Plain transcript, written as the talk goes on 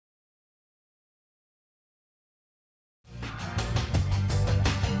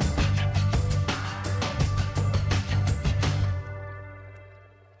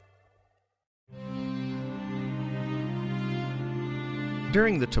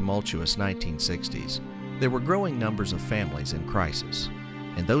During the tumultuous 1960s, there were growing numbers of families in crisis,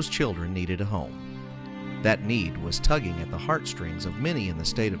 and those children needed a home. That need was tugging at the heartstrings of many in the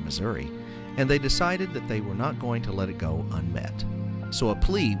state of Missouri, and they decided that they were not going to let it go unmet. So a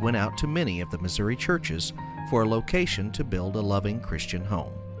plea went out to many of the Missouri churches for a location to build a loving Christian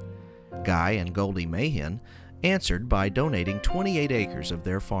home. Guy and Goldie Mahan answered by donating 28 acres of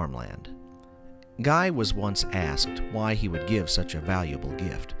their farmland. Guy was once asked why he would give such a valuable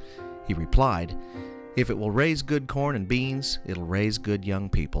gift. He replied, "If it will raise good corn and beans, it'll raise good young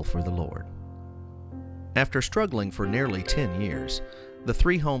people for the Lord." After struggling for nearly 10 years, the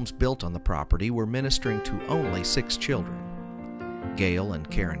 3 homes built on the property were ministering to only 6 children. Gail and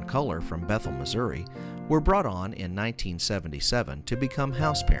Karen Culler from Bethel, Missouri, were brought on in 1977 to become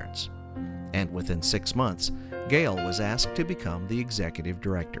house parents, and within 6 months, Gail was asked to become the executive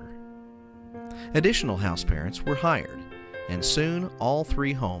director. Additional house parents were hired, and soon all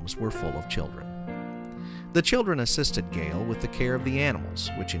 3 homes were full of children. The children assisted Gail with the care of the animals,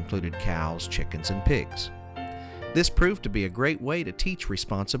 which included cows, chickens, and pigs. This proved to be a great way to teach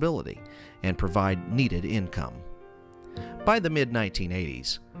responsibility and provide needed income. By the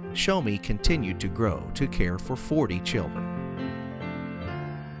mid-1980s, Show Me continued to grow to care for 40 children.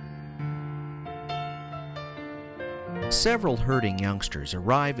 Several hurting youngsters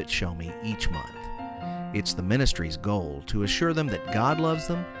arrive at Show Me each month. It's the ministry's goal to assure them that God loves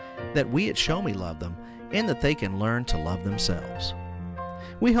them, that we at Show Me love them, and that they can learn to love themselves.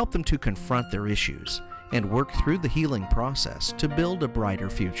 We help them to confront their issues and work through the healing process to build a brighter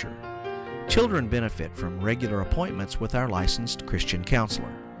future. Children benefit from regular appointments with our licensed Christian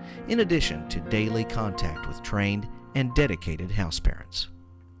counselor, in addition to daily contact with trained and dedicated house parents.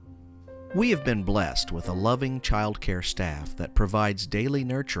 We have been blessed with a loving child care staff that provides daily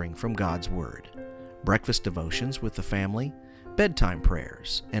nurturing from God's Word, breakfast devotions with the family, bedtime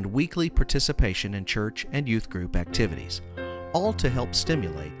prayers, and weekly participation in church and youth group activities, all to help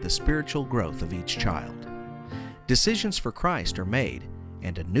stimulate the spiritual growth of each child. Decisions for Christ are made,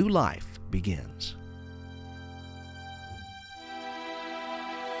 and a new life begins.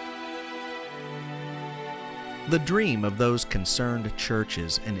 The dream of those concerned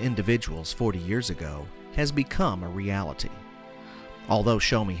churches and individuals 40 years ago has become a reality. Although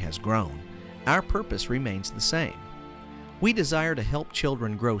Show Me has grown, our purpose remains the same. We desire to help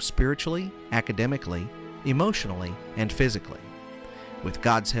children grow spiritually, academically, emotionally, and physically. With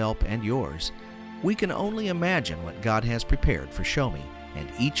God's help and yours, we can only imagine what God has prepared for Show Me and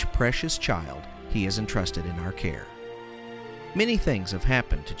each precious child He has entrusted in our care. Many things have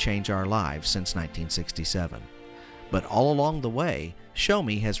happened to change our lives since 1967, but all along the way, Show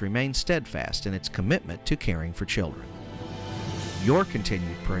Me has remained steadfast in its commitment to caring for children. Your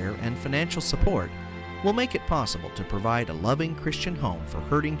continued prayer and financial support will make it possible to provide a loving Christian home for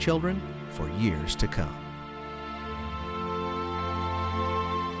hurting children for years to come.